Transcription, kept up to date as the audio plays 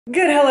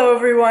Good hello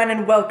everyone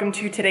and welcome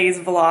to today's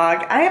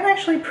vlog. I am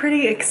actually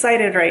pretty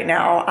excited right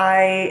now.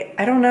 I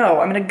don't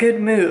know, I'm in a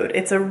good mood.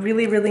 It's a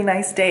really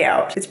nice day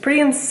out. It's pretty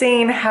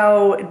insane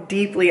how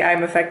deeply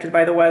I'm affected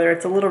by the weather.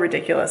 It's a little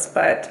ridiculous,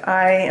 but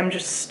I am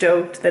just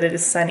stoked that it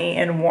is sunny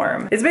and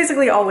warm. It's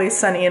basically always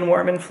sunny and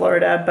warm in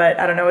Florida,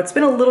 but I don't know, it's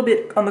been a little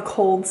bit on the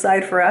cold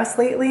side for us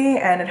lately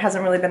and it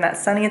hasn't really been that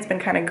sunny. It's been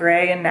kind of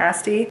gray and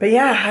nasty. But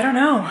yeah, I don't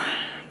know.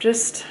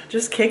 Just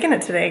kicking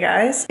it today,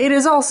 guys. It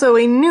is also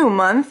a new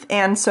month,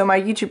 and so my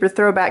YouTuber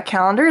throwback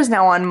calendar is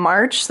now on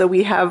March, so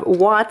we have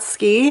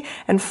Watsky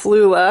and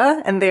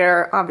Flula, and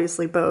they're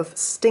obviously both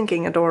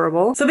stinking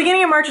adorable. So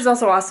beginning of March is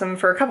also awesome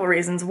for a couple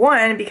reasons.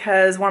 One,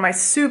 because one of my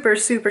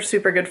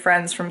super good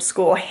friends from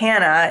school,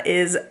 Hannah,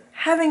 is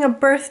having a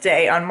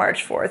birthday on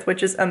March 4th,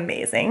 which is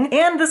amazing.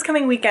 And this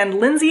coming weekend,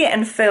 Lindsay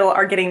and Phil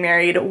are getting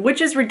married,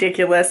 which is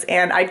ridiculous,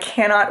 and I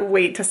cannot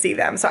wait to see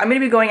them. So I'm gonna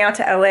be going out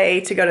to LA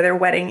to go to their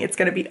wedding. It's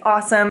gonna be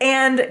awesome.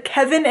 And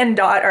Kevin and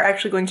Dot are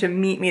actually going to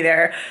meet me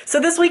there. So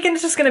this weekend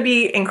is just gonna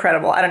be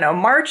incredible. I don't know,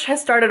 March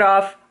has started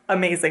off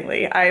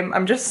amazingly.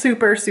 I'm just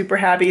super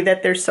happy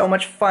that there's so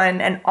much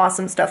fun and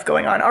awesome stuff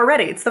going on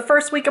already. It's the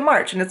first week of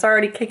March and it's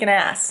already kicking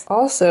ass.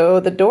 Also,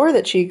 the door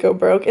that Chico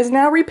broke is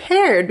now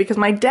repaired because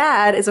my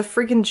dad is a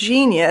freaking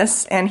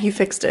genius and he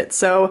fixed it.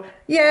 So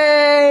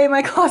yay,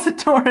 my closet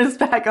door is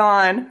back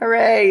on.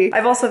 Hooray.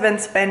 I've also been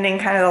spending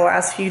kind of the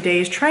last few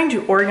days trying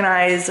to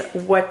organize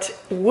what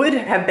would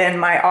have been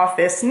my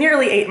office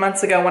nearly 8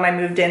 months ago when I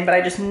moved in, but I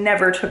just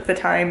never took the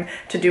time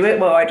to do it.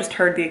 Well, I just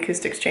heard the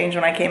acoustics change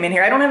when I came in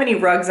here. I don't have any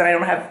rugs and I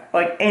don't have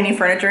like any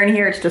furniture in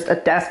here. It's just a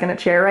desk and a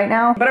chair right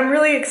now. But I'm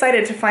really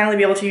excited to finally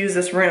be able to use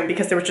this room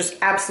because there was just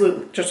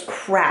absolute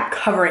crap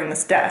covering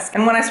this desk.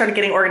 And when I started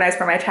getting organized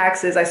for my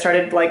taxes, I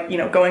started like, you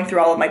know, going through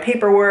all of my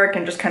paperwork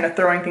and just kind of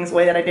throwing things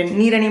away that I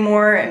didn't need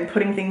anymore and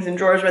putting things in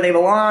drawers where they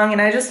belong,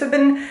 and I just have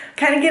been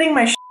kind of getting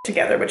my shit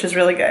together, which is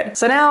really good.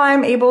 So now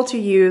I'm able to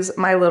use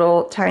my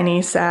little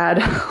tiny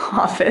sad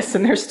office,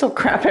 and there's still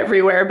crap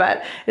everywhere,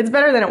 but it's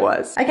better than it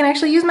was. I can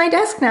actually use my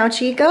desk now,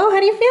 Chico. How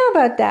do you feel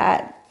about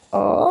that?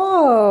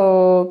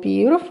 Oh,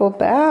 beautiful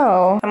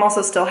bow. I'm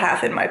also still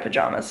half in my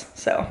pajamas,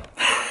 so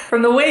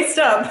from the waist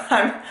up,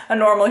 I'm a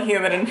normal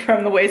human, and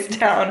from the waist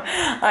down,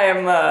 I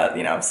am,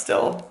 you know,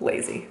 still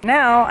lazy.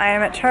 Now I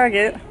am at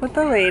Target with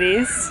the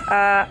ladies.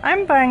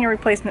 I'm buying a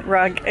replacement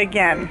rug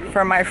again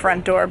for my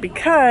front door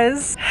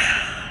because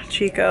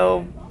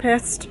Chico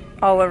pissed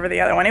all over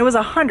the other one. It was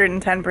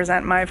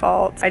 110% my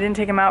fault. I didn't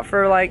take him out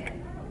for like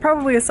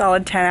probably a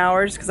solid 10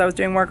 hours because I was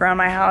doing work around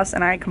my house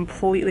and I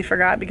completely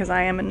forgot because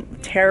I am a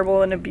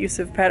terrible and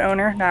abusive pet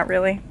owner. Not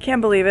really.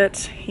 Can't believe it.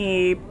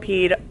 He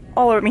peed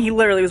all over me. He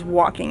literally was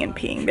walking and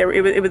peeing.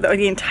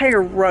 The entire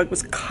rug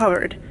was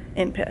covered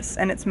in piss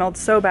and it smelled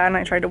so bad, and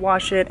I tried to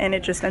wash it and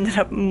it just ended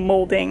up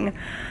molding.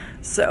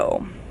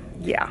 So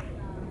yeah,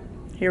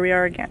 here we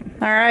are again.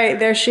 All right,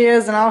 there she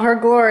is in all her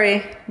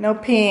glory. No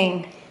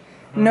peeing.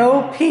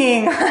 No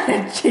peeing on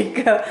it,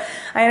 Chico.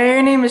 I know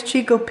your name is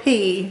Chico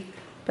P,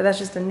 but that's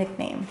just a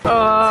nickname.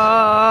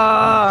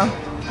 A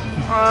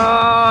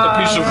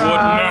piece of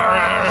wood.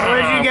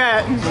 What'd you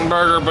get?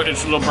 Burger, but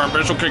it's a little burnt,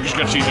 but it's okay because it's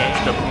got cheese.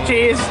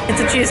 Cheese. It's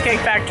a cheesecake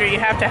factory. You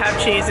have to have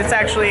cheese. It's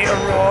actually a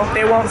rule.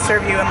 They won't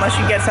serve you unless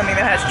you get something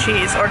that has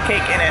cheese or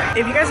cake in it.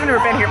 If you guys have never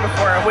been here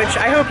before, which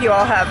I hope you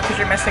all have because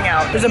you're missing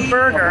out, there's a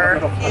burger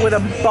with a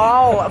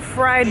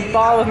fried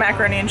ball of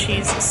macaroni and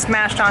cheese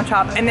smashed on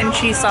top, and then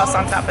cheese sauce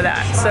on top of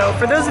that. So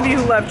for those of you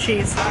who love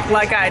cheese,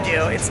 like I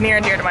do, it's near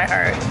and dear to my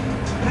heart.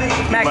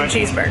 Mac and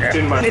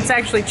cheeseburger. It's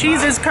actually,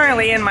 cheese is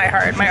currently in my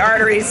heart. My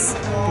arteries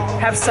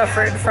have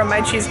suffered from my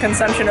cheese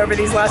consumption over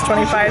these last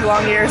 25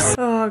 long years.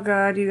 Oh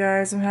God, you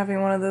guys, I'm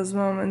having one of those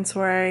moments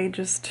where I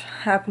just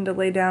happen to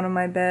lay down on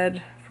my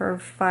bed for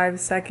 5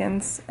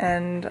 seconds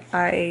and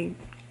I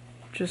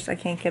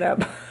can't get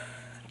up.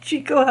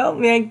 Chico, help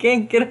me, I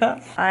can't get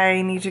up.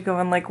 I need to go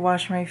and like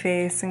wash my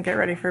face and get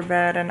ready for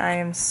bed, and I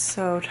am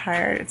so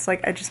tired. It's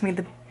like I just made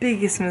the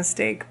biggest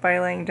mistake by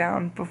laying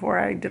down before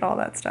I did all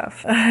that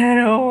stuff. I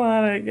don't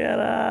want to get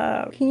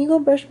up. Can you go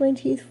brush my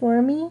teeth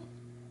for me?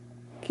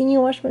 Can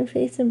you wash my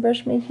face and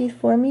brush my teeth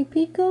for me,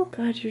 Pico?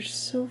 God, you're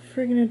so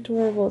friggin'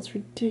 adorable. It's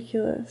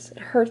ridiculous. It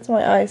hurts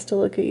my eyes to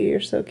look at you. You're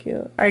so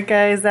cute. Alright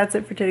guys, that's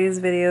it for today's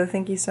video.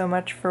 Thank you so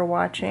much for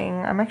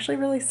watching. I'm actually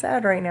really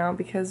sad right now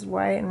because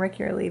Wyatt and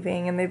Ricky are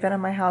leaving and they've been at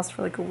my house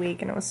for like a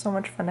week and it was so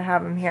much fun to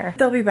have them here.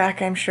 They'll be back,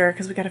 I'm sure,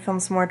 because we gotta film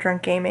some more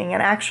Drunk Gaming.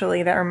 And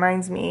actually, that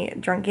reminds me,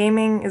 Drunk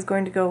Gaming is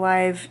going to go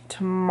live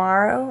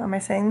tomorrow. Am I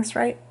saying this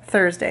right?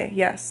 Thursday,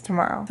 yes,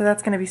 tomorrow. So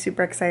that's gonna be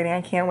super exciting.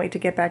 I can't wait to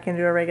get back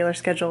into a regular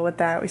schedule with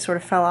that. We sort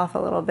of fell off a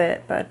little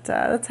bit, but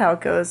that's how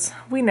it goes.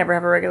 We never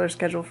have a regular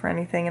schedule for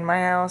anything in my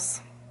house.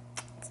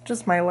 It's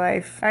just my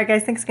life. Alright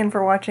guys, thanks again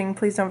for watching.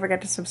 Please don't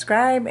forget to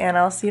subscribe, and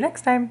I'll see you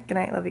next time. Good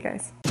night, love you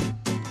guys.